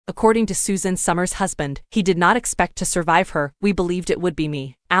According to Suzanne Somers' husband, he did not expect to survive her. We believed it would be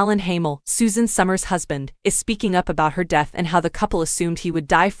me. Alan Hamel, Suzanne Somers' husband, is speaking up about her death and how the couple assumed he would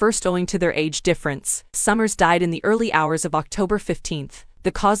die first owing to their age difference. Somers died in the early hours of October 15th.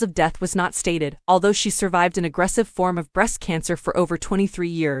 The cause of death was not stated, although she survived an aggressive form of breast cancer for over 23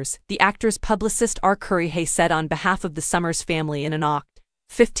 years, the actor's publicist R. Curry Hay said on behalf of the Somers family in an Oct.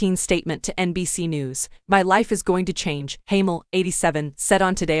 15 statement to NBC News. My life is going to change, Hamel, 87, said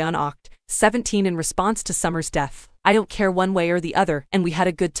on Today on Oct. 17 in response to Somers' death. I don't care one way or the other, and we had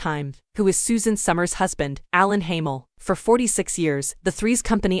a good time. Who is Suzanne Somers' husband, Alan Hamel. For 46 years, the Three's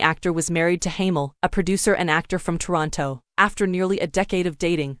Company actor was married to Hamel, a producer and actor from Toronto. After nearly a decade of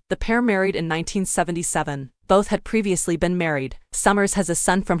dating, the pair married in 1977. Both had previously been married. Somers has a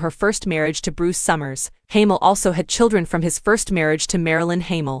son from her first marriage to Bruce Somers. Hamel also had children from his first marriage to Marilyn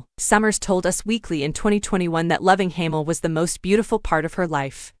Hamel. Somers told Us Weekly in 2021 that loving Hamel was the most beautiful part of her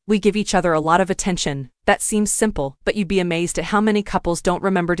life. We give each other a lot of attention. That seems simple, but you'd be amazed at how many couples don't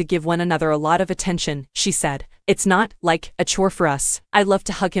remember to give one another a lot of attention, she said. It's not, like, a chore for us. I love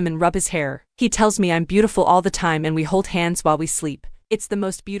to hug him and rub his hair. He tells me I'm beautiful all the time and we hold hands while we sleep. It's the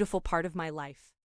most beautiful part of my life.